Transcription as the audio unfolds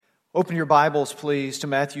Open your Bibles, please, to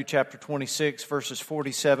Matthew chapter 26, verses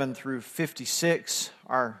 47 through 56,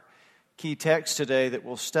 our key text today that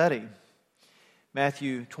we'll study.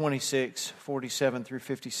 Matthew 26, 47 through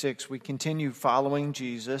 56. We continue following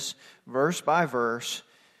Jesus, verse by verse,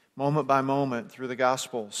 moment by moment, through the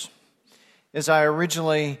Gospels. As I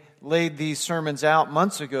originally laid these sermons out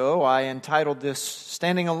months ago, I entitled this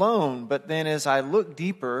Standing Alone, but then as I looked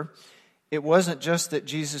deeper, it wasn't just that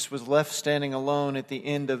Jesus was left standing alone at the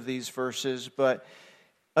end of these verses, but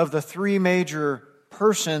of the three major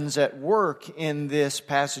persons at work in this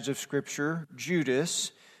passage of Scripture,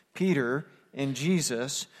 Judas, Peter, and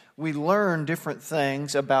Jesus, we learn different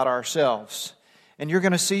things about ourselves. And you're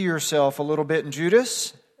going to see yourself a little bit in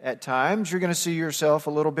Judas at times. You're going to see yourself a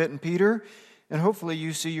little bit in Peter. And hopefully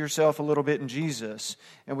you see yourself a little bit in Jesus.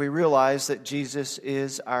 And we realize that Jesus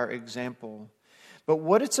is our example. But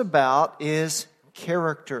what it's about is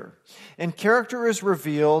character. And character is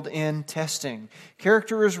revealed in testing.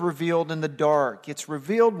 Character is revealed in the dark. It's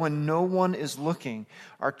revealed when no one is looking.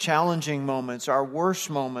 Our challenging moments, our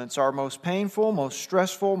worst moments, our most painful, most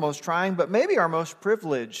stressful, most trying, but maybe our most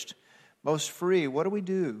privileged, most free. What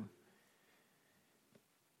do?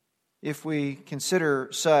 If we consider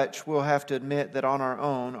such, we'll have to admit that on our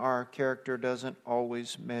own, our character doesn't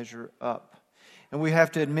always measure up. And we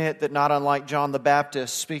have to admit that not unlike John the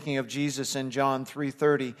Baptist, speaking of Jesus in John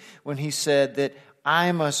 3:30, when he said that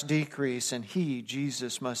I must decrease and he,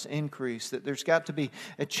 Jesus, must increase, that there's got to be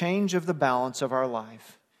a change of the balance of our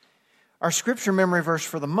life. Our scripture memory verse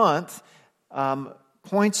for the month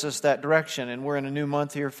points us that direction. And we're in a new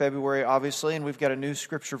month here, February, obviously, and we've got a new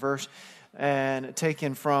scripture verse and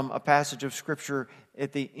taken from a passage of Scripture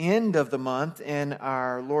at the end of the month in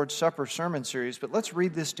our Lord's Supper sermon series. But let's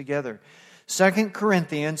read this together. 2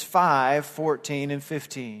 Corinthians 5, 14 and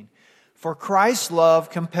 15. For Christ's love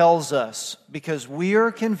compels us, because we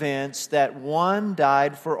are convinced that one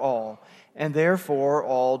died for all, and therefore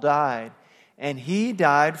all died. And he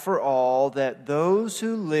died for all, that those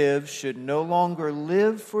who live should no longer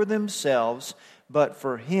live for themselves, but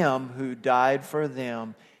for him who died for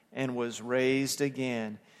them and was raised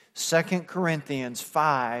again. 2 Corinthians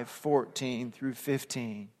 5, 14 through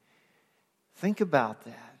 15. Think about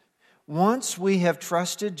that. Once we have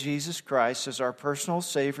trusted Jesus Christ as our personal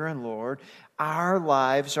Savior and Lord, our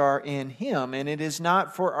lives are in Him. And it is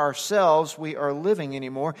not for ourselves we are living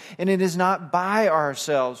anymore. And it is not by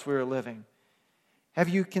ourselves we are living. Have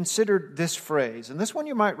you considered this phrase? And this one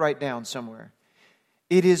you might write down somewhere.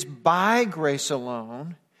 It is by grace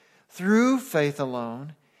alone, through faith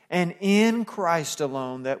alone, and in Christ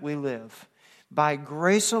alone that we live. By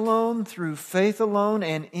grace alone, through faith alone,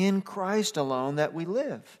 and in Christ alone that we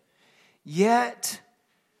live. Yet,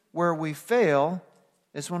 where we fail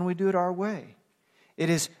is when we do it our way.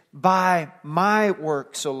 It is by my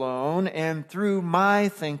works alone, and through my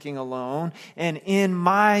thinking alone, and in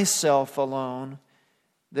myself alone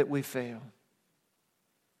that we fail.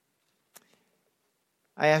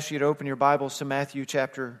 I ask you to open your Bibles to Matthew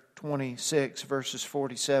chapter 26, verses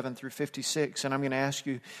 47 through 56. And I'm going to ask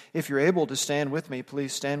you, if you're able to stand with me,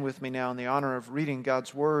 please stand with me now in the honor of reading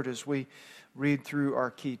God's Word as we read through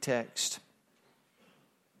our key text.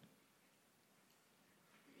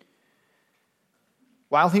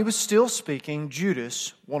 While he was still speaking,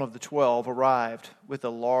 Judas, one of the 12, arrived with a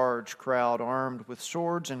large crowd armed with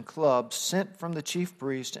swords and clubs sent from the chief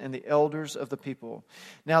priest and the elders of the people.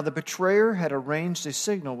 Now the betrayer had arranged a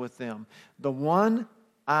signal with them. The one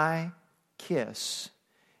I kiss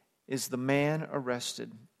is the man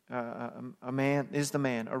arrested. Arrest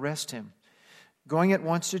him. Going at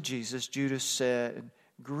once to Jesus, Judas said,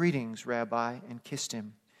 "Greetings, Rabbi," and kissed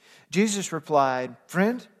him. Jesus replied,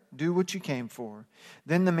 "Friend, do what you came for."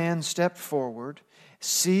 Then the man stepped forward,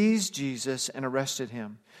 seized Jesus, and arrested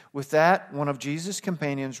him. With that, one of Jesus'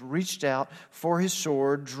 companions reached out for his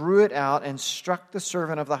sword, drew it out, and struck the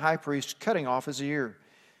servant of the high priest, cutting off his ear.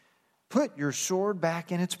 "Put your sword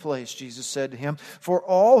back in its place," Jesus said to him, "for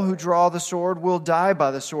all who draw the sword will die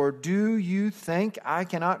by the sword. Do you think I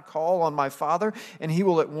cannot call on my Father, and He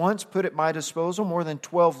will at once put at my disposal more than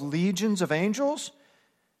 12 legions of angels?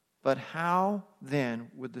 But how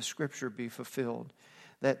then would the Scripture be fulfilled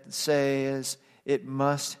that says it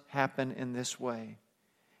must happen in this way?"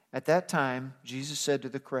 At that time, Jesus said to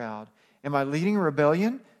the crowd, "Am I leading a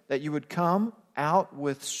rebellion that you would come out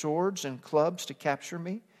with swords and clubs to capture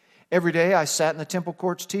me? Every day I sat in the temple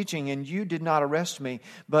courts teaching, and you did not arrest me.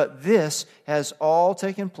 But this has all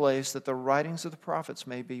taken place that the writings of the prophets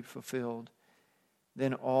may be fulfilled."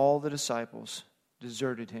 Then all the disciples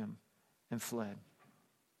deserted him and fled.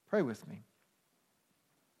 Pray with me.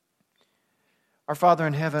 Our Father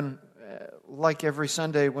in heaven, like every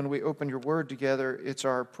Sunday when we open your word together, it's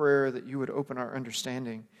our prayer that you would open our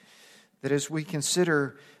understanding. That as we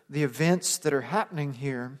consider the events that are happening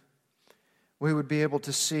here, we would be able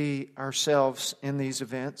to see ourselves in these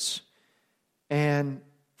events. And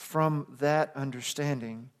from that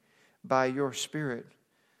understanding, by your Spirit,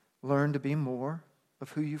 learn to be more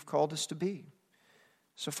of who you've called us to be.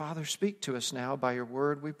 So, Father, speak to us now by your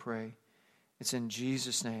word, we pray. It's in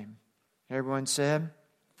Jesus' name. Everyone said,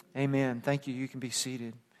 amen. Thank you. You can be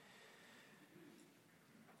seated.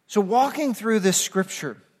 So, walking through this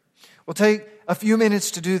scripture, we'll take a few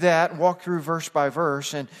minutes to do that, walk through verse by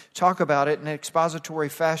verse and talk about it in an expository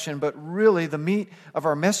fashion. But really, the meat of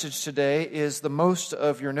our message today is the most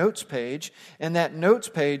of your notes page. And that notes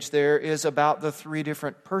page there is about the three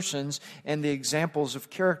different persons and the examples of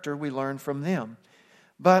character we learn from them.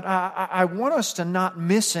 But I want us to not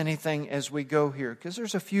miss anything as we go here, because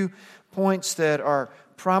there's a few points that are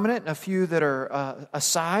prominent and a few that are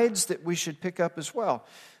asides that we should pick up as well.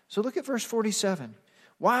 So look at verse 47.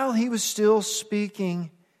 While he was still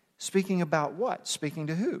speaking about what? Speaking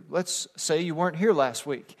to who? Let's say you weren't here last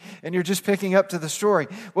week and you're just picking up to the story.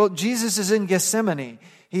 Well, Jesus is in Gethsemane.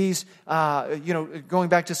 He's, going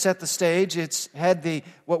back to set the stage. It's had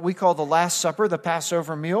what we call the Last Supper, the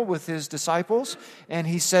Passover meal with his disciples. And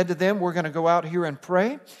he said to them, we're going to go out here and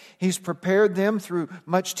pray. He's prepared them through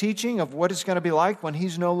much teaching of what it's going to be like when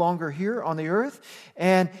he's no longer here on the earth.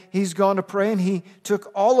 And he's gone to pray, and he took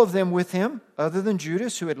all of them with him, other than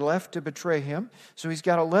Judas, who had left to betray him. So he's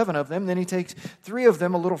got 11 of them. Then he takes 3 of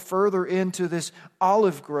them a little further into this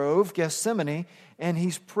olive grove, Gethsemane, and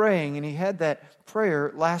he's praying. And he had that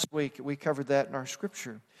prayer last week. We covered that in our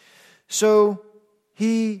scripture. So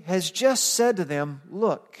he has just said to them,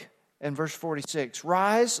 look, in verse 46,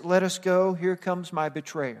 rise, let us go. Here comes my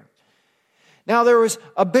betrayer. Now, there was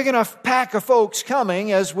a big enough pack of folks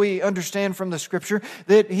coming, as we understand from the scripture,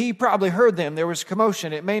 that he probably heard them. There was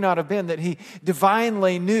commotion. It may not have been that he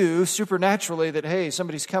divinely knew supernaturally that, hey,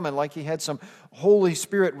 somebody's coming, like he had some Holy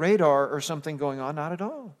Spirit radar or something going on. Not at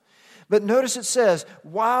all. But notice it says,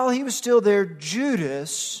 while he was still there,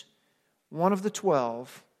 Judas, one of the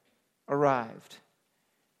 12, arrived.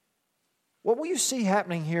 What will you see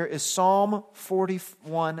happening here is Psalm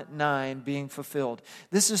 41:9 being fulfilled.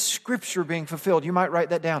 This is Scripture being fulfilled. You might write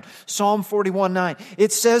that down. Psalm 41:9.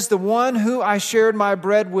 It says, the one who I shared my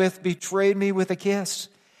bread with betrayed me with a kiss.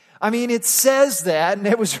 I mean, it says that, and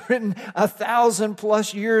it was written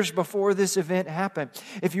 1,000+ years before this event happened.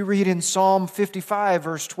 If you read in Psalm 55,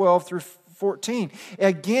 verse 12 through 14,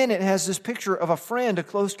 again, it has this picture of a friend, a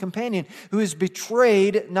close companion, who is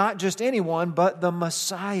betrayed not just anyone, but the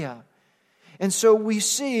Messiah. And so we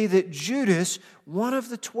see that Judas, one of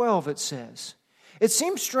the 12, it says. It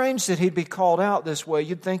seems strange that he'd be called out this way.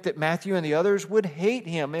 You'd think that Matthew and the others would hate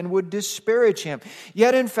him and would disparage him.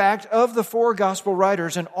 Yet, in fact, of the 4 gospel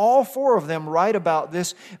writers, and all 4 of them write about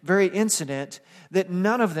this very incident, that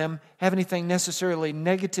none of them have anything necessarily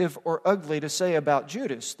negative or ugly to say about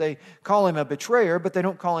Judas. They call him a betrayer, but they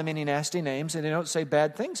don't call him any nasty names, and they don't say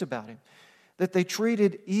bad things about him. That they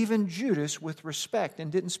treated even Judas with respect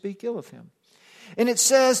and didn't speak ill of him. And it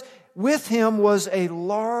says, with him was a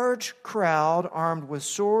large crowd armed with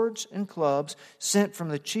swords and clubs sent from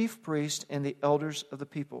the chief priest and the elders of the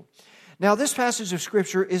people. Now, this passage of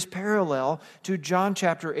Scripture is parallel to John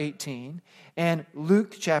chapter 18 and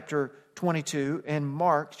Luke chapter 22 and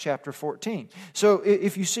Mark chapter 14. So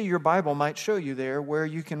if you see, your Bible might show you there where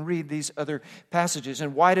you can read these other passages.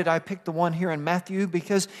 And why did I pick the one here in Matthew?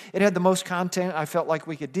 Because it had the most content I felt like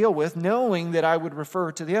we could deal with, knowing that I would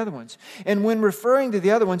refer to the other ones. And when referring to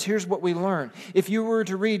the other ones, here's what we learn. If you were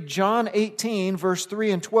to read John 18, verse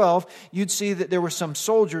 3 and 12, you'd see that there were some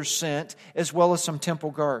soldiers sent as well as some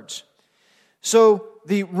temple guards. So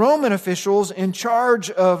the Roman officials in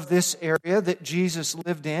charge of this area that Jesus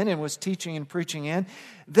lived in and was teaching and preaching in,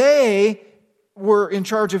 they were in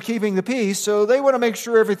charge of keeping the peace, so they want to make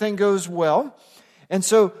sure everything goes well. And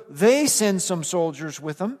so they send some soldiers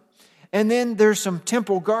with them. And then there's some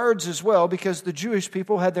temple guards as well, because the Jewish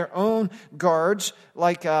people had their own guards,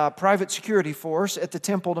 like a private security force at the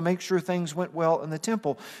temple to make sure things went well in the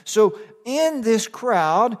temple. So in this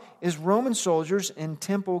crowd is Roman soldiers and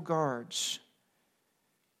temple guards.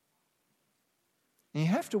 And you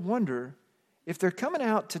have to wonder, if they're coming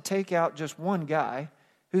out to take out just one guy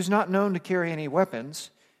who's not known to carry any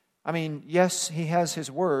weapons. I mean, yes, he has his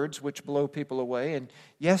words, which blow people away, and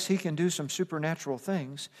yes, he can do some supernatural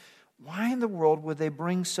things. Why in the world would they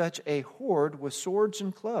bring such a horde with swords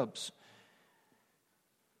and clubs?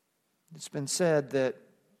 It's been said that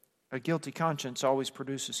a guilty conscience always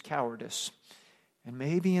produces cowardice. And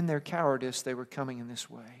maybe in their cowardice, they were coming in this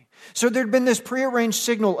way. So there'd been this prearranged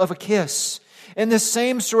signal of a kiss. And this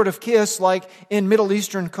same sort of kiss, like in Middle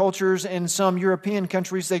Eastern cultures and some European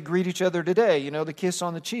countries, they greet each other today. The kiss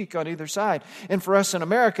on the cheek on either side. And for us in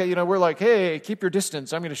America, we're like, hey, keep your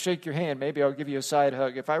distance. I'm going to shake your hand. Maybe I'll give you a side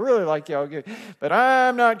hug. If I really like you, I'll give you. But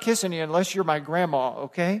I'm not kissing you unless you're my grandma,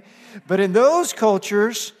 okay? But in those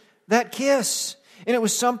cultures, that kiss, and it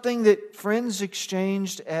was something that friends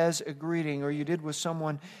exchanged as a greeting, or you did with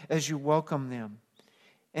someone as you welcome them.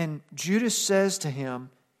 And Judas says to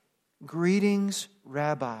him, greetings,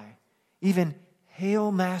 Rabbi, even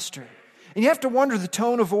hail, Master. And you have to wonder the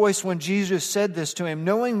tone of voice when Jesus said this to him,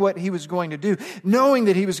 knowing what he was going to do, knowing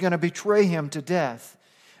that he was going to betray him to death.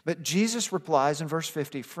 But Jesus replies in verse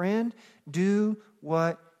 50, friend, do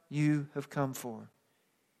what you have come for.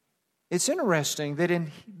 It's interesting that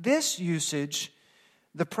in this usage,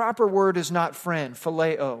 the proper word is not friend,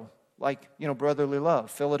 phileo, like, brotherly love.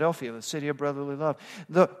 Philadelphia, the city of brotherly love.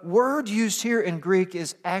 The word used here in Greek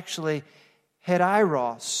is actually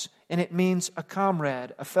hedairos, and it means a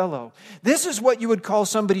comrade, a fellow. This is what you would call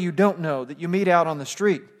somebody you don't know, that you meet out on the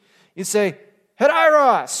street. You'd say,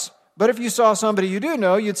 hedairos. But if you saw somebody you do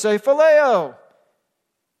know, you'd say, phileo.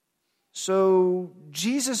 So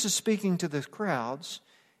Jesus is speaking to the crowds,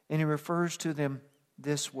 and he refers to them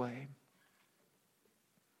this way.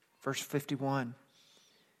 Verse 51.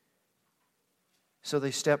 So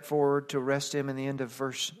they stepped forward to arrest him in the end of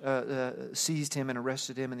seized him and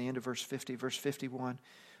arrested him in the end of verse 50. Verse 51.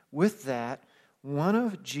 With that, one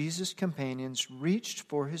of Jesus' companions reached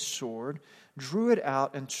for his sword, drew it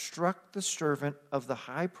out, and struck the servant of the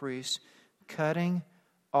high priest, cutting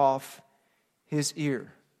off his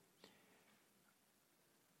ear.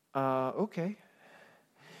 Okay.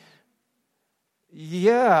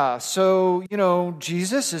 Yeah, so,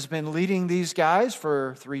 Jesus has been leading these guys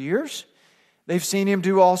for 3 years. They've seen him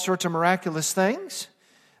do all sorts of miraculous things.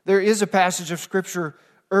 There is a passage of Scripture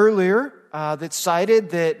earlier that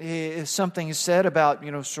cited that something is said about,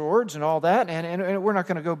 swords and all that, and we're not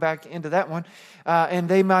going to go back into that one. And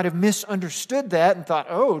they might have misunderstood that and thought,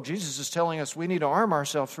 oh, Jesus is telling us we need to arm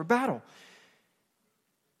ourselves for battle.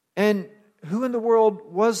 And who in the world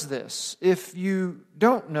was this? If you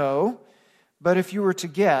don't know, but if you were to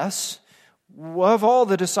guess, of all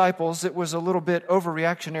the disciples that was a little bit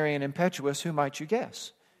overreactionary and impetuous, who might you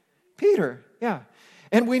guess? Peter, yeah.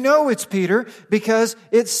 And we know it's Peter because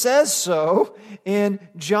it says so in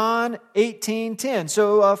John 18:10.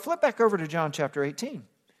 So flip back over to John chapter 18.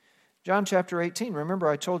 John chapter 18. Remember,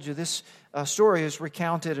 I told you this story is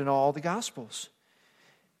recounted in all the Gospels.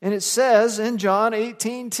 And it says in John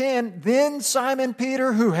 18:10, then Simon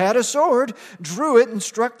Peter, who had a sword, drew it and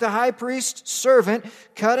struck the high priest's servant,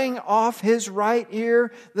 cutting off his right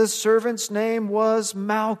ear. The servant's name was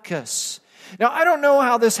Malchus. Now, I don't know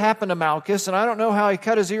how this happened to Malchus, and I don't know how he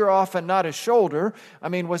cut his ear off and not his shoulder.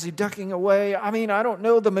 Was he ducking away? I don't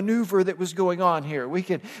know the maneuver that was going on here. We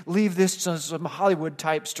could leave this to some Hollywood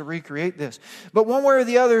types to recreate this. But one way or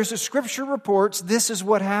the other, as the Scripture reports, this is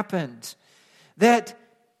what happened. That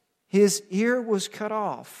his ear was cut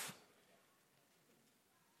off.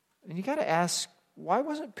 And you got to ask, why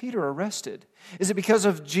wasn't Peter arrested? Is it because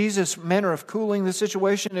of Jesus' manner of cooling the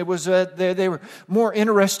situation? It was they were more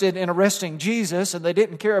interested in arresting Jesus, and they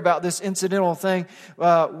didn't care about this incidental thing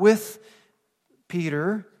with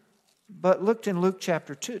Peter. But looked in Luke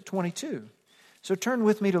chapter 22. So turn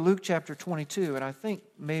with me to Luke chapter 22, and I think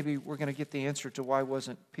maybe we're going to get the answer to why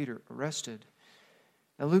wasn't Peter arrested.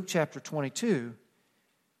 Now, Luke chapter 22.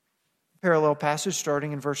 Parallel passage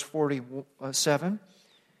starting in verse 47.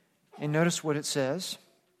 And notice what it says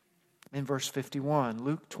in verse 51.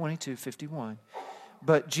 Luke 22:51.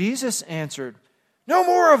 But Jesus answered, no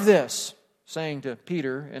more of this, saying to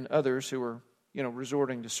Peter and others who were,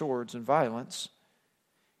 resorting to swords and violence.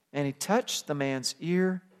 And he touched the man's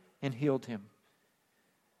ear and healed him.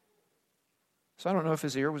 So I don't know if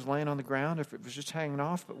his ear was laying on the ground, if it was just hanging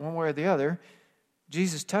off, but one way or the other,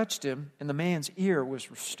 Jesus touched him and the man's ear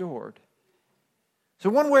was restored. So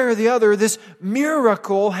one way or the other, this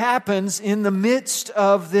miracle happens in the midst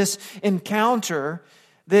of this encounter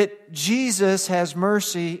that Jesus has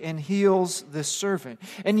mercy and heals this servant.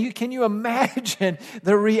 And can you imagine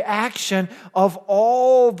the reaction of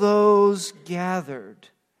all those gathered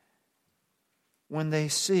when they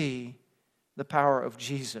see the power of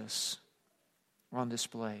Jesus on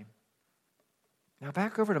display? Now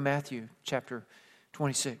back over to Matthew chapter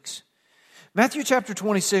 26. Matthew chapter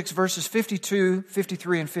 26, verses 52,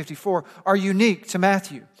 53, and 54 are unique to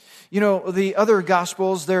Matthew. The other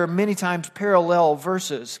Gospels, there are many times parallel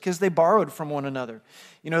verses because they borrowed from one another.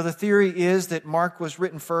 You know, the theory is that Mark was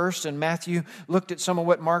written first, and Matthew looked at some of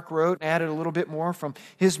what Mark wrote and added a little bit more from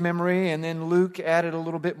his memory, and then Luke added a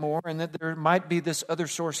little bit more, and that there might be this other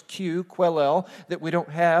source Q, Quellel, that we don't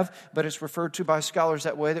have, but it's referred to by scholars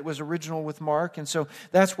that way, that was original with Mark. And so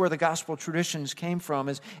that's where the gospel traditions came from,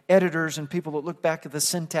 as editors and people that look back at the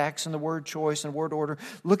syntax and the word choice and word order.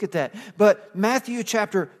 Look at that. But Matthew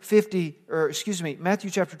chapter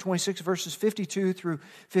 26, verses 52 through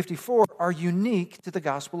 54 are unique to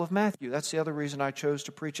the Gospel of Matthew. That's the other reason I chose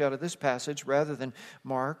to preach out of this passage rather than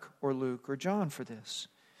Mark or Luke or John for this.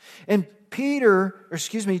 And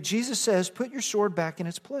Jesus says, put your sword back in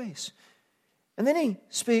its place. And then he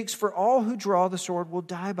speaks, for all who draw the sword will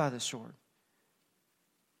die by the sword.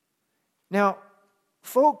 Now,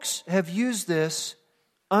 folks have used this,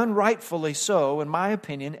 unrightfully so, in my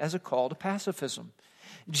opinion, as a call to pacifism.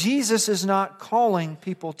 Jesus is not calling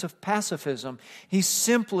people to pacifism. He's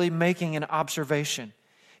simply making an observation.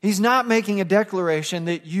 He's not making a declaration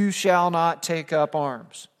that you shall not take up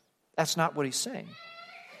arms. That's not what he's saying.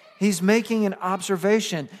 He's making an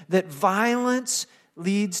observation that violence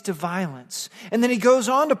leads to violence. And then he goes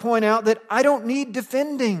on to point out that I don't need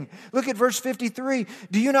defending. Look at verse 53.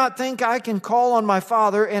 Do you not think I can call on my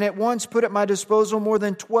Father and at once put at my disposal more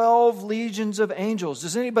than 12 legions of angels?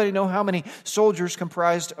 Does anybody know how many soldiers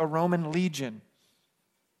comprised a Roman legion?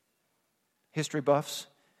 History buffs?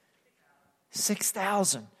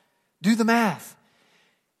 6,000. Do the math.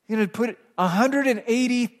 You know, put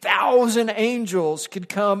 180,000 angels could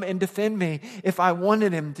come and defend me if I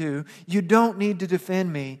wanted him to. You don't need to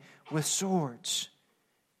defend me with swords.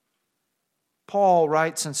 Paul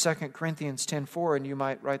writes in 2 Corinthians 10:4, and you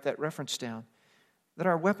might write that reference down, that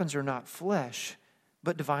our weapons are not flesh,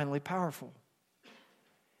 but divinely powerful.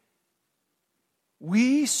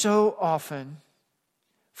 We so often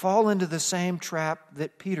fall into the same trap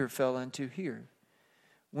that Peter fell into here.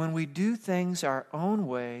 When we do things our own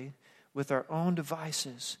way, with our own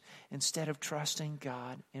devices, instead of trusting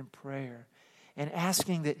God in prayer and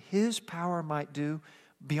asking that His power might do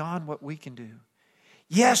beyond what we can do.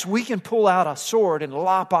 Yes, we can pull out a sword and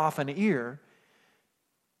lop off an ear,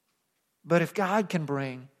 but if God can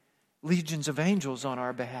bring legions of angels on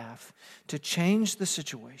our behalf to change the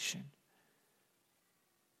situation,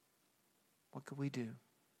 what could we do?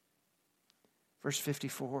 Verse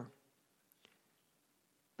 54.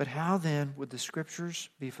 But how then would the Scriptures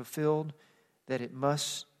be fulfilled that it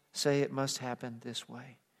must happen this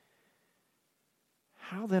way?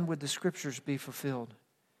 How then would the Scriptures be fulfilled?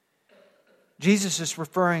 Jesus is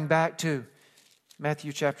referring back to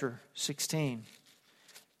Matthew chapter 16.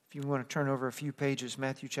 If you want to turn over a few pages,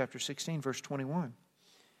 Matthew chapter 16, verse 21.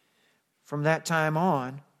 From that time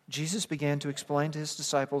on, Jesus began to explain to His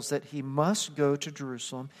disciples that He must go to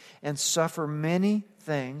Jerusalem and suffer many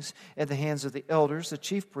things at the hands of the elders, the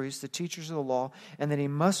chief priests, the teachers of the law, and that He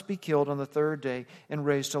must be killed on the third day and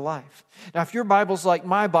raised to life. Now, if your Bible's like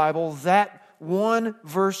my Bible, that one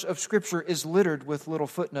verse of Scripture is littered with little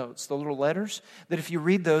footnotes, the little letters, that if you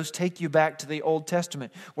read those, take you back to the Old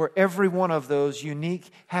Testament, where every one of those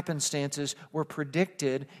unique happenstances were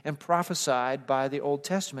predicted and prophesied by the Old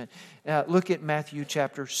Testament. Look at Matthew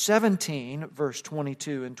chapter 17, verse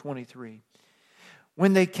 22 and 23.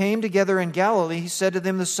 When they came together in Galilee, He said to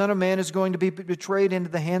them, the Son of Man is going to be betrayed into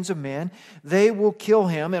the hands of men. They will kill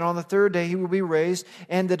Him, and on the third day He will be raised.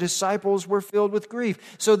 And the disciples were filled with grief.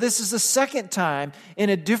 So this is the second time in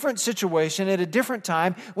a different situation, at a different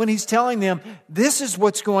time, when He's telling them, this is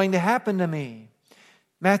what's going to happen to me.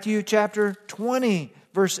 Matthew chapter 20,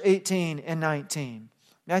 verse 18 and 19.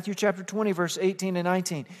 Matthew chapter 20, verse 18 and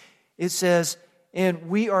 19. It says, and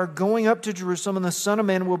we are going up to Jerusalem, and the Son of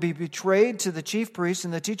Man will be betrayed to the chief priests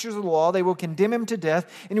and the teachers of the law. They will condemn Him to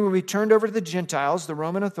death, and He will be turned over to the Gentiles, the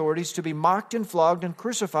Roman authorities, to be mocked and flogged and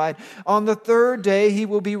crucified. On the third day, He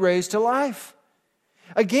will be raised to life.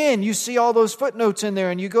 Again, you see all those footnotes in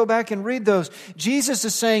there, and you go back and read those. Jesus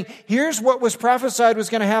is saying, here's what was prophesied was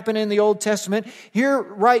going to happen in the Old Testament. Here,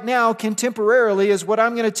 right now, contemporarily, is what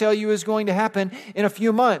I'm going to tell you is going to happen in a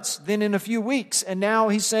few months, then in a few weeks, and now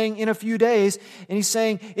He's saying in a few days, and He's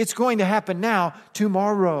saying it's going to happen now,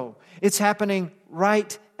 tomorrow. It's happening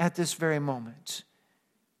right at this very moment.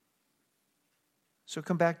 So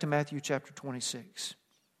come back to Matthew chapter 26.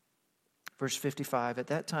 Verse 55, at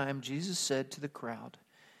that time Jesus said to the crowd,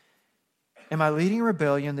 am I leading a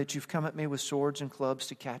rebellion that you've come at me with swords and clubs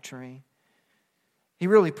to capture me? He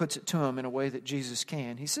really puts it to them in a way that Jesus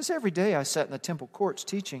can. He says, every day I sat in the temple courts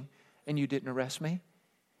teaching, and you didn't arrest me.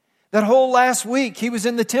 That whole last week, He was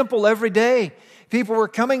in the temple every day. People were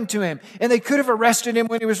coming to Him, and they could have arrested Him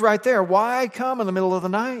when He was right there. Why come in the middle of the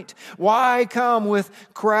night? Why come with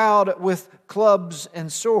crowd with clubs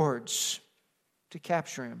and swords to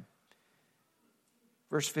capture Him?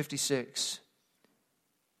 Verse 56.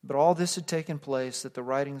 But all this had taken place that the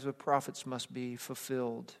writings of prophets must be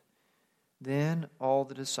fulfilled. Then all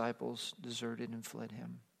the disciples deserted and fled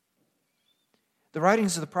Him. The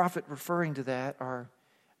writings of the prophet referring to that are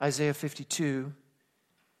Isaiah 52,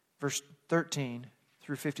 verse 13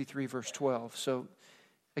 through 53, verse 12. So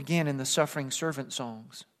again, in the suffering servant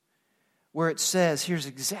songs, where it says, here's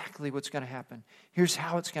exactly what's going to happen. Here's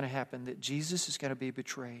how it's going to happen, that Jesus is going to be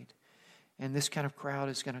betrayed. And this kind of crowd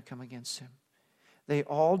is going to come against Him. They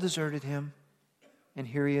all deserted Him, and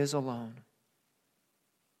here He is alone.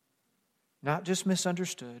 Not just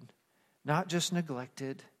misunderstood, not just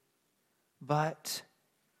neglected, but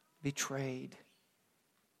betrayed.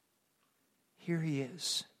 Here He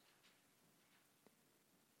is.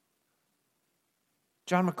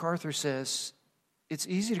 John MacArthur says, it's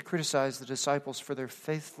easy to criticize the disciples for their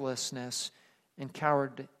faithlessness and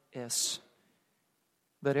cowardice,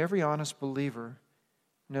 but every honest believer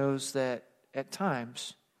knows that at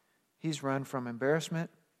times he's run from embarrassment,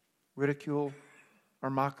 ridicule, or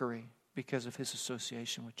mockery because of his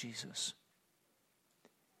association with Jesus.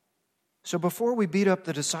 So before we beat up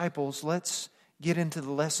the disciples, let's get into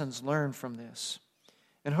the lessons learned from this.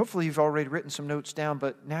 And hopefully you've already written some notes down,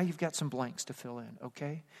 but now you've got some blanks to fill in,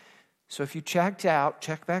 okay? So if you checked out,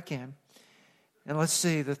 check back in. And let's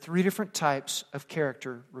see the three different types of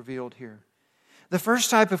character revealed here. The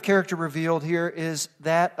first type of character revealed here is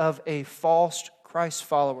that of a false Christ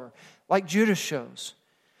follower, like Judas shows.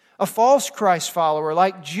 A false Christ follower,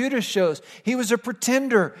 like Judas shows. He was a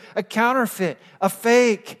pretender, a counterfeit, a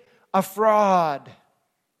fake, a fraud.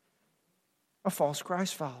 A false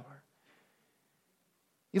Christ follower.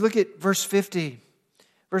 You look at verse 50.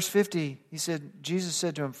 Verse 50, Jesus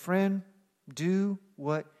said to him, "Friend, do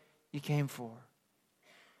what you came for."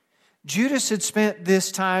 Judas had spent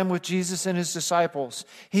this time with Jesus and His disciples.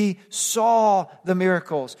 He saw the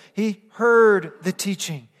miracles. He heard the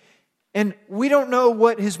teaching. And we don't know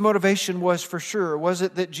what his motivation was for sure. Was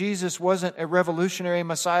it that Jesus wasn't a revolutionary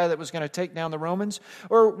Messiah that was going to take down the Romans?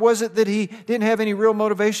 Or was it that He didn't have any real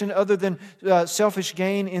motivation other than selfish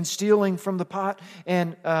gain in stealing from the pot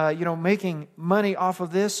and making money off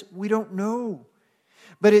of this? We don't know.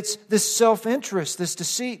 But it's this self-interest, this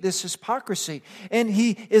deceit, this hypocrisy. And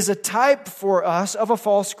he is a type for us of a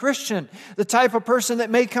false Christian. The type of person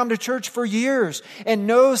that may come to church for years and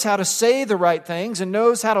knows how to say the right things and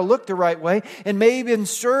knows how to look the right way and may even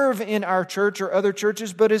serve in our church or other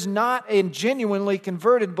churches, but is not a genuinely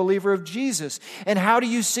converted believer of Jesus. And how do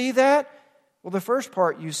you see that? Well, the first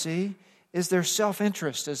part you see is their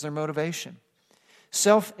self-interest as their motivation.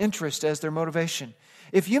 Self-interest as their motivation.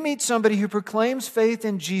 If you meet somebody who proclaims faith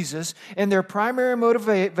in Jesus and their primary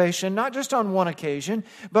motivation, not just on one occasion,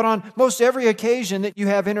 but on most every occasion that you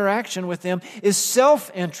have interaction with them, is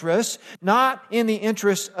self-interest, not in the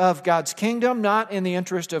interest of God's kingdom, not in the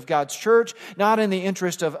interest of God's church, not in the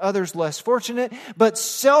interest of others less fortunate, but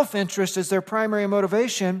self-interest is their primary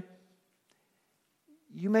motivation,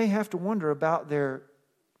 you may have to wonder about their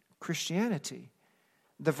Christianity,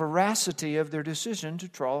 the veracity of their decision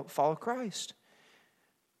to follow Christ.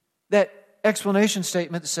 That explanation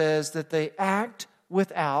statement says that they act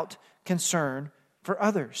without concern for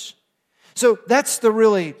others. So that's the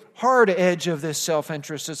really hard edge of this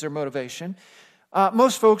self-interest as their motivation.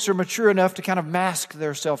 Most folks are mature enough to kind of mask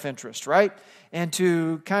their self-interest, right? And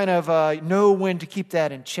to kind of know when to keep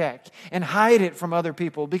that in check and hide it from other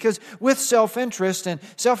people. Because with self-interest and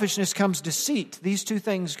selfishness comes deceit. These two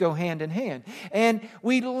things go hand in hand. And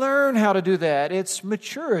we learn how to do that. It's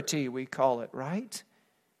maturity, we call it, right?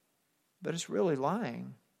 But it's really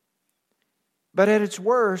lying. But at its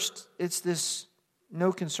worst, it's this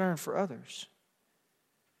no concern for others.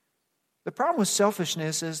 The problem with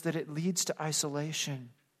selfishness is that it leads to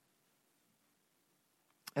isolation.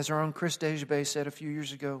 As our own Chris Desjabet said a few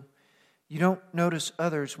years ago, you don't notice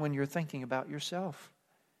others when you're thinking about yourself.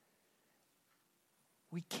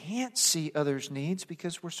 We can't see others' needs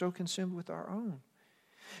because we're so consumed with our own.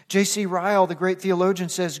 J.C. Ryle, the great theologian,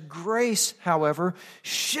 says, grace, however,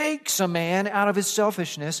 shakes a man out of his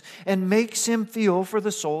selfishness and makes him feel for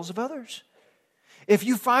the souls of others. If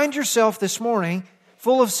you find yourself this morning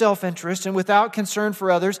full of self-interest and without concern for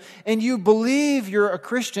others, and you believe you're a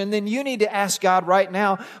Christian, then you need to ask God right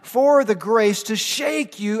now for the grace to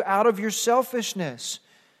shake you out of your selfishness.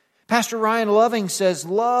 Pastor Ryan Loving says,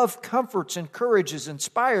 love comforts, encourages,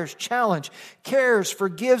 inspires, challenges, cares,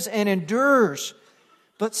 forgives, and endures.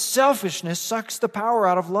 but selfishness sucks the power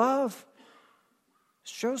out of love.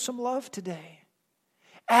 Show some love today.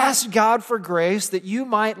 Ask God for grace that you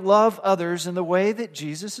might love others in the way that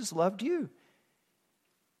Jesus has loved you.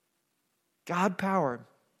 God-powered,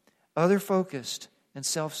 other-focused, and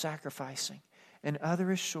self-sacrificing, and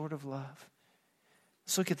other is short of love.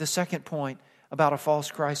 Let's look at the second point about a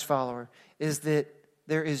false Christ follower, is that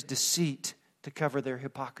there is deceit to cover their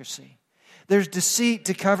hypocrisy. There's deceit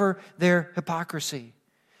to cover their hypocrisy.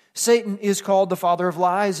 Satan is called the father of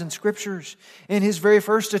lies in Scriptures. And his very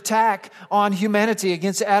first attack on humanity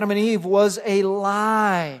against Adam and Eve was a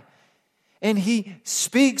lie. And he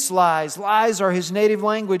speaks lies. Lies are his native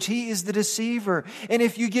language. He is the deceiver. And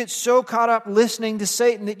if you get so caught up listening to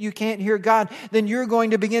Satan that you can't hear God, then you're going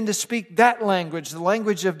to begin to speak that language, the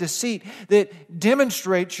language of deceit that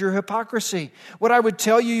demonstrates your hypocrisy. What I would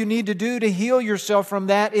tell you need to do to heal yourself from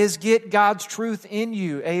that is get God's truth in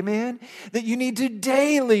you. Amen? That you need to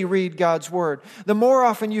daily read God's Word. The more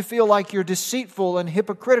often you feel like you're deceitful and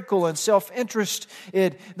hypocritical and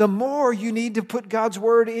self-interested, the more you need to put God's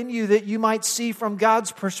Word in you that you might see from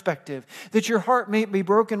God's perspective, that your heart may be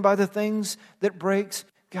broken by the things that breaks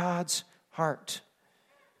God's heart.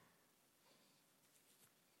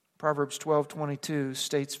 Proverbs 12:22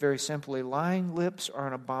 states very simply, lying lips are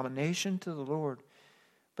an abomination to the Lord,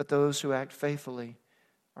 but those who act faithfully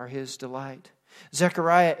are His delight.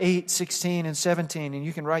 Zechariah 8:16 and 17, and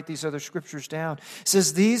you can write these other scriptures down,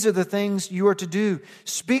 says, these are the things you are to do.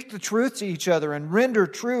 Speak the truth to each other and render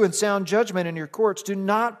true and sound judgment in your courts. Do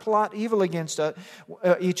not plot evil against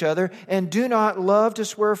each other, and do not love to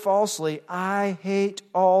swear falsely. I hate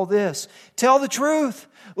all this. Tell the truth.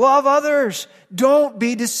 Love others. Don't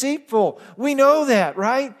be deceitful. We know that,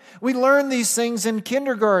 right? We learn these things in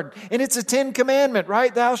kindergarten, and it's a 10 commandment,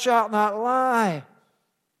 right? Thou shalt not lie.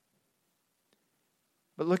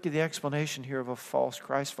 But look at the explanation here of a false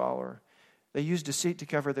Christ follower. They use deceit to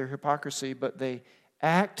cover their hypocrisy, but they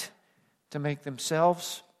act to make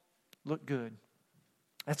themselves look good.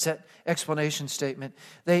 That's that explanation statement.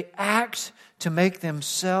 They act to make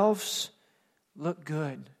themselves look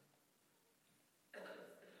good.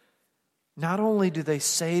 Not only do they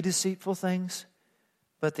say deceitful things,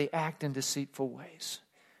 but they act in deceitful ways.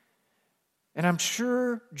 And I'm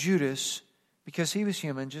sure Judas, because he was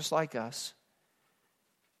human just like us,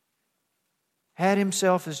 had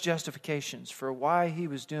himself as justifications for why he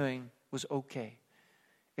was doing was okay,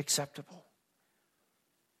 acceptable,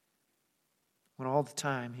 when all the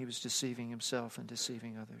time he was deceiving himself and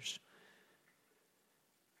deceiving others.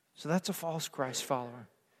 So that's a false Christ follower.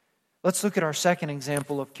 Let's look at our second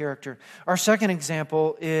example of character. Our second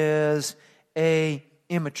example is an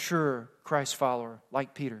immature Christ follower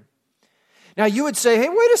like Peter. Now you would say, hey,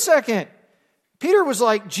 wait a second. Peter was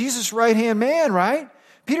like Jesus' right-hand man, right?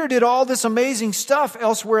 Peter did all this amazing stuff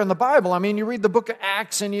elsewhere in the Bible. I mean, you read the book of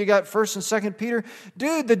Acts and you got 1st and 2nd Peter.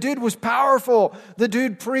 The dude was powerful. The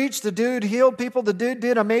dude preached. The dude healed people. The dude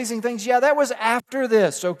did amazing things. Yeah, that was after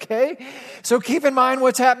this, okay? So keep in mind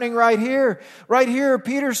what's happening right here. Right here,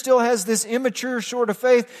 Peter still has this immature sort of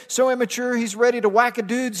faith. So immature, he's ready to whack a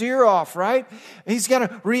dude's ear off, right? He's going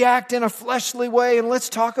to react in a fleshly way. And let's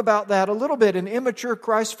talk about that a little bit. An immature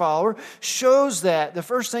Christ follower shows that. The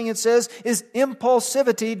first thing it says is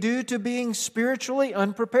impulsivity due to being spiritually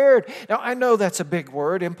unprepared. Now, I know that's a big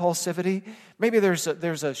word, impulsivity. Maybe there's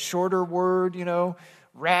a shorter word,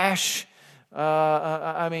 rash.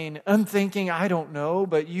 Unthinking, I don't know,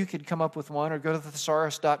 but you could come up with one or go to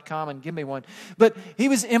thesaurus.com and give me one. But he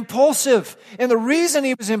was impulsive. And the reason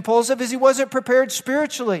he was impulsive is he wasn't prepared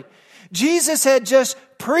spiritually. Jesus had just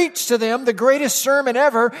preached to them the greatest sermon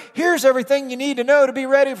ever. Here's everything you need to know to be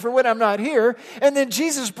ready for when I'm not here. And then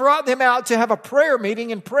Jesus brought them out to have a prayer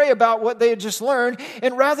meeting and pray about what they had just learned.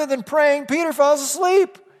 And rather than praying, Peter falls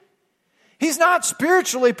asleep. He's not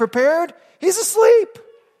spiritually prepared. He's asleep.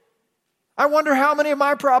 I wonder how many of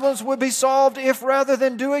my problems would be solved if rather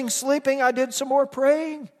than doing sleeping, I did some more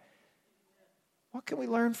praying. What can we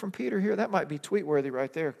learn from Peter here? That might be tweet-worthy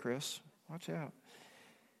right there, Chris. Watch out.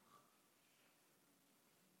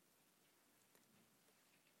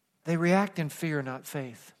 They react in fear, not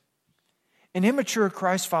faith. An immature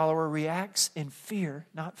Christ follower reacts in fear,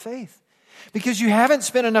 not faith. Because you haven't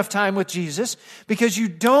spent enough time with Jesus, because you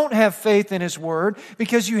don't have faith in His Word,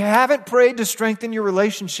 because you haven't prayed to strengthen your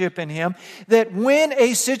relationship in Him, that when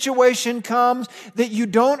a situation comes that you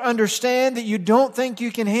don't understand, that you don't think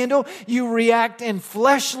you can handle, you react in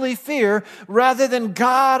fleshly fear rather than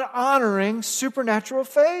God-honoring supernatural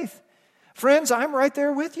faith. Friends, I'm right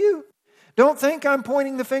there with you. Don't think I'm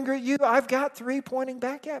pointing the finger at you. I've got 3 pointing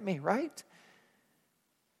back at me, right?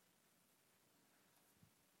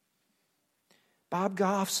 Bob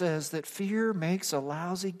Goff says that fear makes a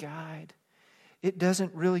lousy guide. It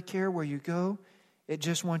doesn't really care where you go. It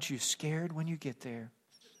just wants you scared when you get there.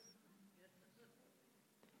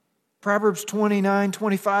 Proverbs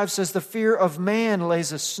 29:25 says, the fear of man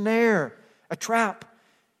lays a snare, a trap,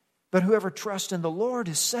 but whoever trusts in the Lord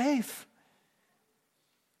is safe.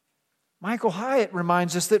 Michael Hyatt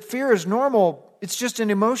reminds us that fear is normal. It's just an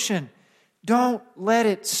emotion. Don't let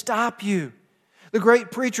it stop you. The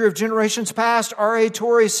great preacher of generations past, R.A.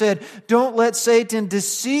 Torrey, said, don't let Satan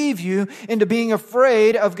deceive you into being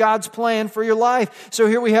afraid of God's plan for your life. So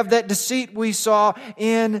here we have that deceit we saw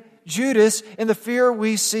in Judas and the fear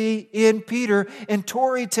we see in Peter. And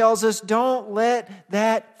Torrey tells us, don't let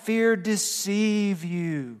that fear deceive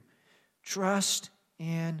you. Trust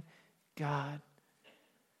in God.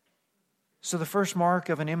 So the first mark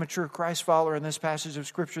of an immature Christ follower in this passage of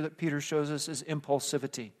Scripture that Peter shows us is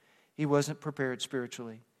impulsivity. He wasn't prepared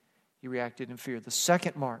spiritually. He reacted in fear. The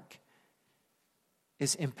second mark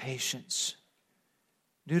is impatience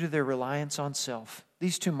due to their reliance on self.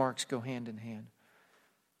 These two marks go hand in hand.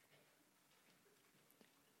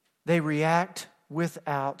 They react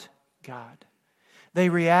without God. They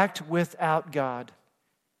react without God.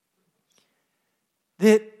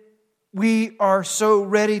 That we are so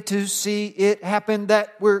ready to see it happen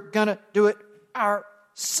that we're going to do it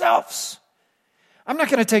ourselves. I'm not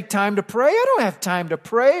going to take time to pray. I don't have time to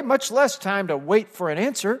pray, much less time to wait for an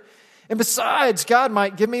answer. And besides, God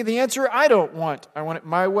might give me the answer I don't want. I want it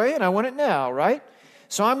my way and I want it now, right?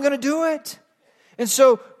 So I'm going to do it. And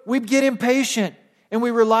so we get impatient and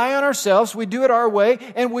we rely on ourselves. We do it our way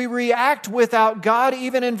and we react without God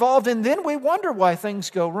even involved. And then we wonder why things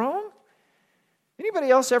go wrong.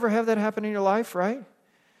 Anybody else ever have that happen in your life, right?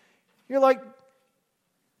 You're like,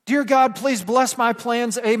 dear God, please bless my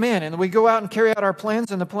plans, amen. And we go out and carry out our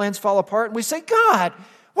plans and the plans fall apart. And we say, God,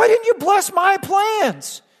 why didn't you bless my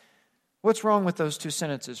plans? What's wrong with those two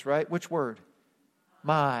sentences, right? Which word?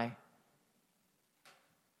 My.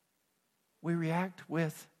 We react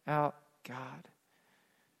without God.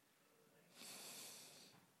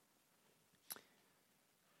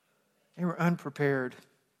 They were unprepared.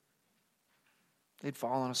 They'd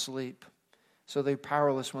fallen asleep. So they were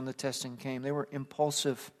powerless when the testing came. They were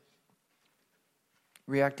impulsive.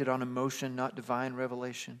 Reacted on emotion, not divine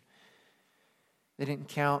revelation. They didn't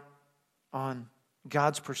count on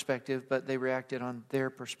God's perspective, but they reacted on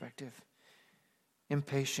their perspective.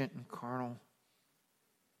 Impatient and carnal.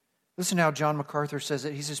 Listen how John MacArthur says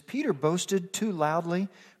it. He says, Peter boasted too loudly,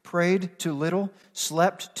 prayed too little,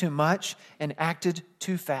 slept too much, and acted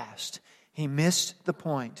too fast. He missed the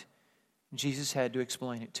point. Jesus had to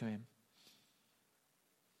explain it to him.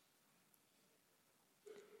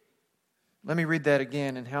 Let me read that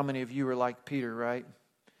again, and how many of you are like Peter, right?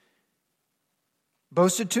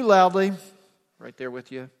 Boasted too loudly, right there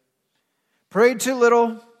with you. Prayed too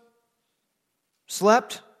little,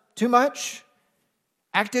 slept too much,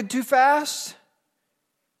 acted too fast,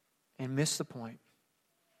 and missed the point.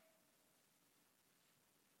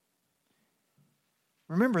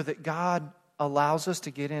 Remember that God allows us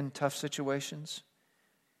to get in tough situations,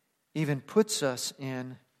 even puts us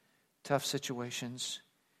in tough situations,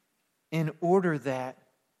 in order that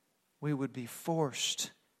we would be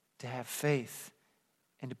forced to have faith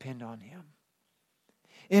and depend on Him.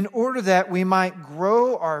 In order that we might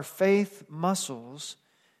grow our faith muscles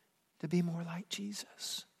to be more like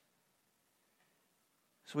Jesus.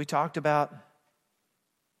 So we talked about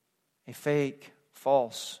a fake,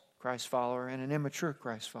 false Christ follower and an immature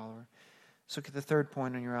Christ follower. Let's look at the third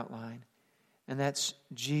point on your outline, and that's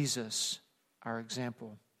Jesus, our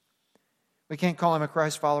example. We can't call Him a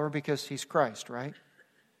Christ follower because He's Christ, right?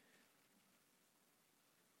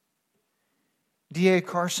 D.A.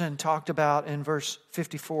 Carson talked about in verse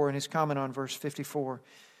 54, in his comment on verse 54,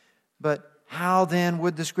 but how then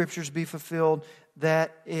would the Scriptures be fulfilled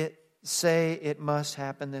that it say it must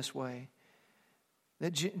happen this way?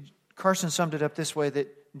 Carson summed it up this way,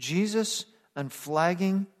 that Jesus'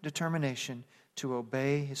 unflagging determination to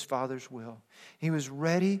obey His Father's will. He was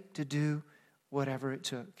ready to do whatever it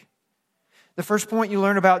took. The first point you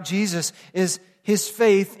learn about Jesus is His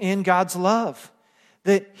faith in God's love.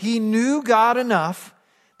 That He knew God enough,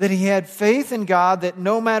 that He had faith in God, that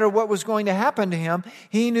no matter what was going to happen to Him,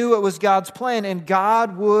 He knew it was God's plan and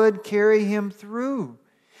God would carry Him through.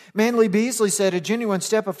 Manly Beasley said, a genuine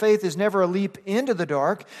step of faith is never a leap into the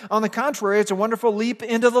dark. On the contrary, it's a wonderful leap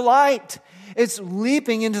into the light. It's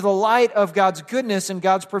leaping into the light of God's goodness and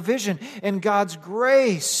God's provision and God's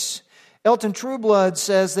grace. Elton Trueblood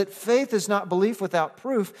says that faith is not belief without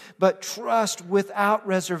proof, but trust without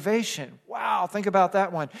reservation. Wow, think about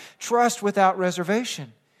that one. Trust without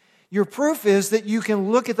reservation. Your proof is that you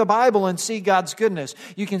can look at the Bible and see God's goodness.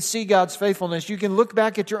 You can see God's faithfulness. You can look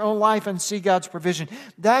back at your own life and see God's provision.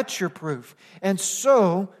 That's your proof. And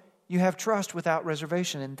so you have trust without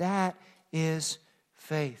reservation, and that is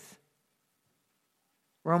faith.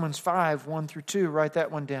 Romans 5, 1 through 2, write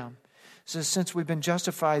that one down. It says, since we've been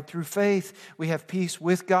justified through faith, we have peace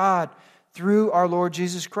with God through our Lord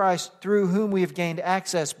Jesus Christ, through whom we have gained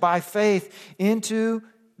access by faith into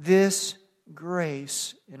this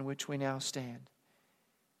grace in which we now stand.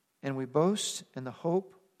 And we boast in the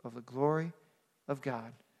hope of the glory of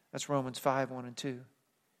God. That's Romans 5, 1 and 2.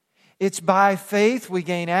 It's by faith we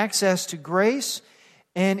gain access to grace,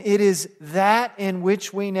 and it is that in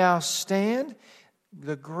which we now stand,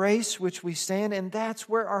 the grace which we stand, and that's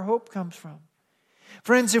where our hope comes from.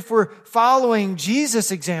 Friends, if we're following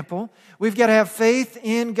Jesus' example, we've got to have faith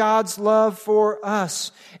in God's love for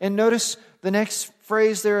us. And notice the next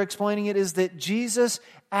phrase they're explaining it is that Jesus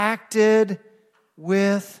acted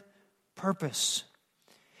with purpose.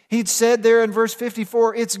 He'd said there in verse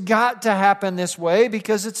 54, it's got to happen this way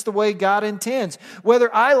because it's the way God intends.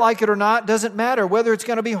 Whether I like it or not doesn't matter. Whether it's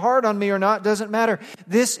going to be hard on me or not doesn't matter.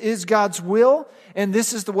 This is God's will, and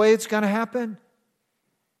this is the way it's going to happen.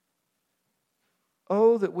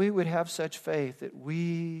 Oh, that we would have such faith that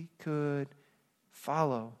we could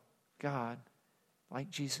follow God like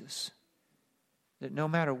Jesus. That no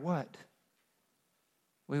matter what,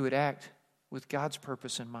 we would act with God's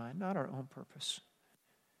purpose in mind, not our own purpose.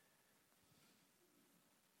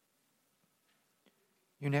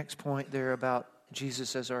 Your next point there about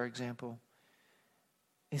Jesus as our example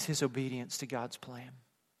is His obedience to God's plan.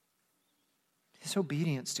 His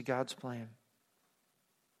obedience to God's plan.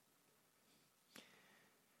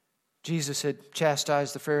 Jesus had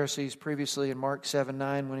chastised the Pharisees previously in Mark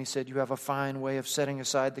 7:9 when He said, you have a fine way of setting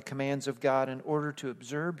aside the commands of God in order to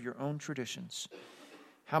observe your own traditions.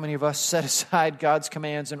 How many of us set aside God's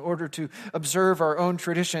commands in order to observe our own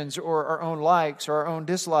traditions or our own likes or our own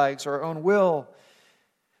dislikes or our own will?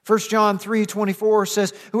 1 John 3:24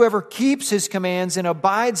 says, whoever keeps His commands and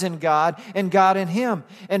abides in God and God in him.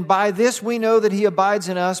 And by this we know that He abides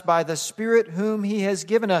in us by the Spirit whom He has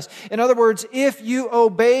given us. In other words, if you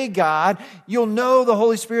obey God, you'll know the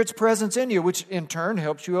Holy Spirit's presence in you, which in turn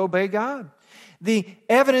helps you obey God. The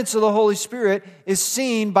evidence of the Holy Spirit is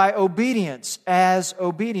seen by obedience, as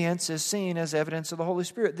obedience is seen as evidence of the Holy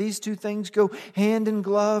Spirit. These two things go hand in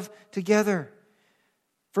glove together.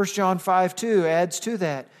 1 John 5:2 adds to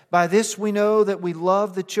that. By this we know that we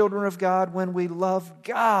love the children of God when we love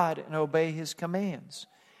God and obey His commands.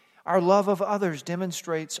 Our love of others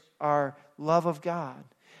demonstrates our love of God.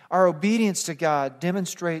 Our obedience to God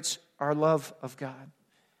demonstrates our love of God.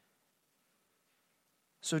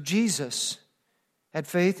 So Jesus had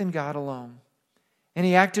faith in God alone, and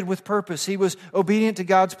He acted with purpose. He was obedient to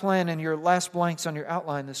God's plan, and your last blanks on your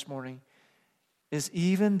outline this morning is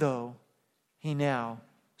even though He now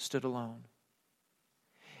stood alone.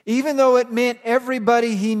 Even though it meant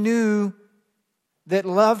everybody He knew that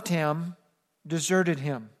loved Him deserted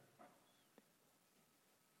Him.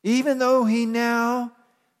 Even though He now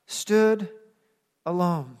stood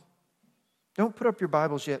alone. Don't put up your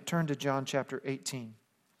Bibles yet. Turn to John chapter 18.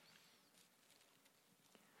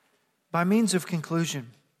 By means of conclusion,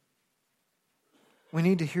 we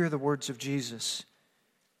need to hear the words of Jesus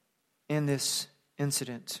in this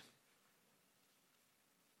incident.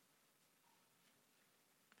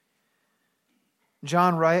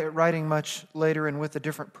 John, writing much later and with a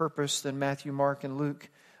different purpose than Matthew, Mark, and Luke,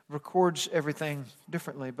 records everything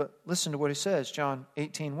differently. But listen to what he says, John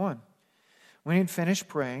 18:1. When he'd finished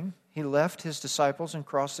praying, he left his disciples and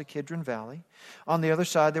crossed the Kidron Valley. On the other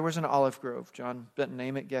side, there was an olive grove. John doesn't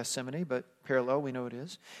name it Gethsemane, but parallel, we know it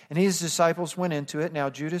is. And his disciples went into it.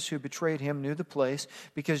 Now Judas, who betrayed him, knew the place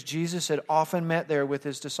because Jesus had often met there with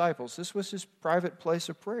his disciples. This was his private place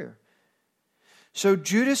of prayer. So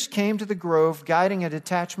Judas came to the grove, guiding a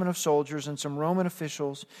detachment of soldiers and some Roman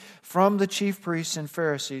officials from the chief priests and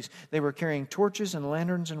Pharisees. They were carrying torches and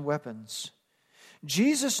lanterns and weapons.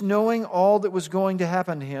 Jesus, knowing all that was going to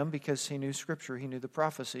happen to him, because he knew Scripture, he knew the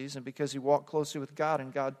prophecies, and because he walked closely with God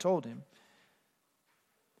and God told him,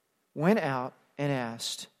 went out and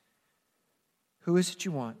asked, "Who is it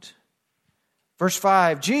you want?" Verse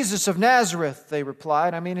 5, "Jesus of Nazareth," they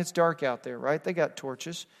replied. I mean, it's dark out there, right? They got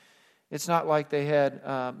torches. It's not like they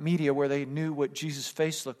had media where they knew what Jesus'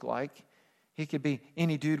 face looked like. He could be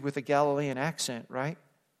any dude with a Galilean accent, right?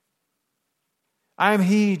 "I am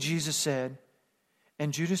he," Jesus said.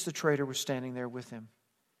 And Judas the traitor was standing there with him.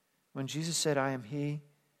 When Jesus said, "I am he,"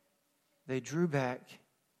 they drew back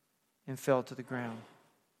and fell to the ground.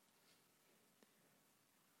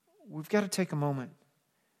 We've got to take a moment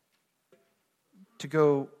to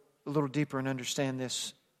go a little deeper and understand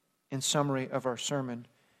this in summary of our sermon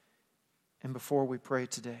and before we pray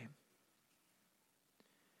today.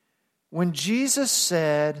 When Jesus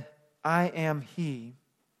said, "I am He,"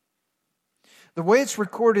 the way it's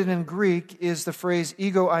recorded in Greek is the phrase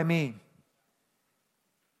ego eimi.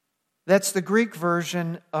 That's the Greek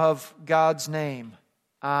version of God's name,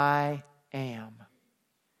 I am.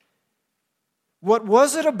 What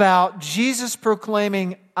was it about Jesus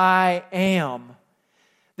proclaiming, "I am,"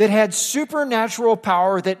 that had supernatural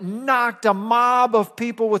power that knocked a mob of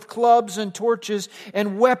people with clubs and torches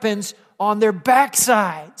and weapons on their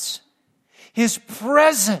backsides? His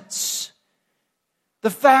presence. The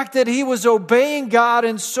fact that He was obeying God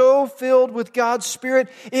and so filled with God's Spirit,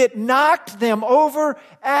 it knocked them over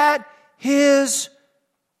at His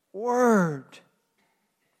word.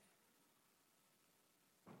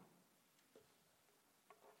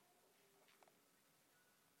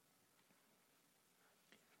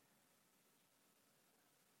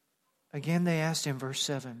 Again, they asked Him, verse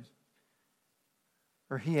 7,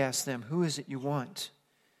 or He asked them, "Who is it you want?"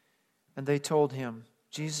 And they told Him,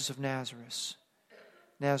 "Jesus of Nazareth."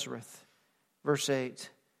 Verse 8,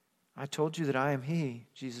 "I told you that I am He,"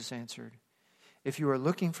 Jesus answered. "If you are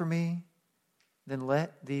looking for me, then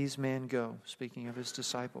let these men go," speaking of His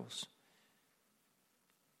disciples.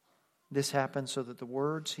 This happened so that the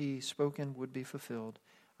words He spoken would be fulfilled.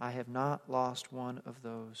 "I have not lost one of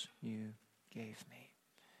those you gave me."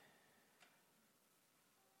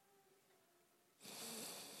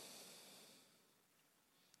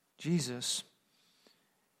 Jesus,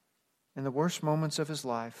 in the worst moments of His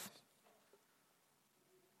life,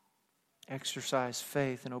 exercised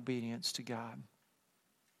faith and obedience to God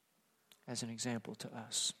as an example to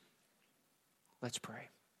us. Let's pray.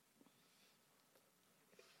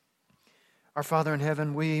 Our Father in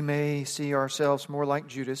heaven, we may see ourselves more like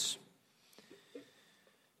Judas,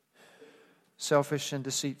 selfish and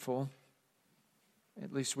deceitful.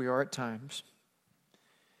 At least we are at times.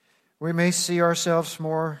 We may see ourselves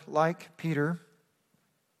more like Peter,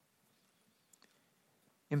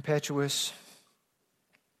 impetuous,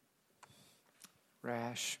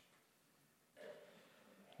 rash,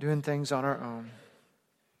 doing things on our own.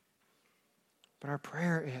 But our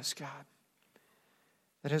prayer is, God,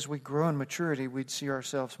 that as we grow in maturity, we'd see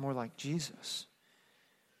ourselves more like Jesus.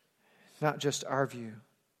 Not just our view,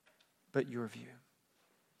 but your view.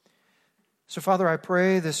 So, Father, I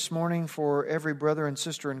pray this morning for every brother and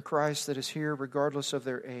sister in Christ that is here, regardless of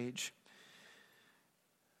their age,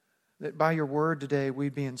 that by your word today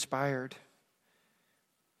we'd be inspired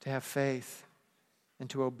to have faith and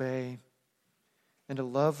to obey and to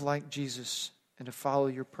love like Jesus and to follow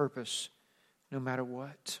your purpose no matter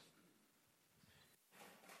what.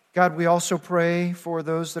 God, we also pray for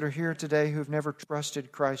those that are here today who've never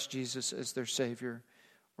trusted Christ Jesus as their Savior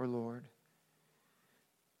or Lord,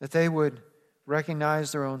 that they would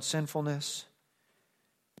recognize their own sinfulness,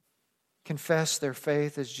 confess their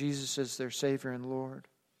faith as Jesus as their Savior and Lord,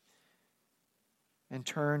 and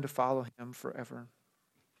turn to follow Him forever.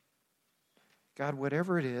 God,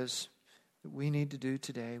 whatever it is that we need to do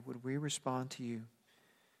today, would we respond to you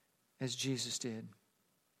as Jesus did?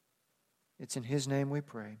 It's in His name we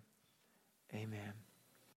pray. Amen.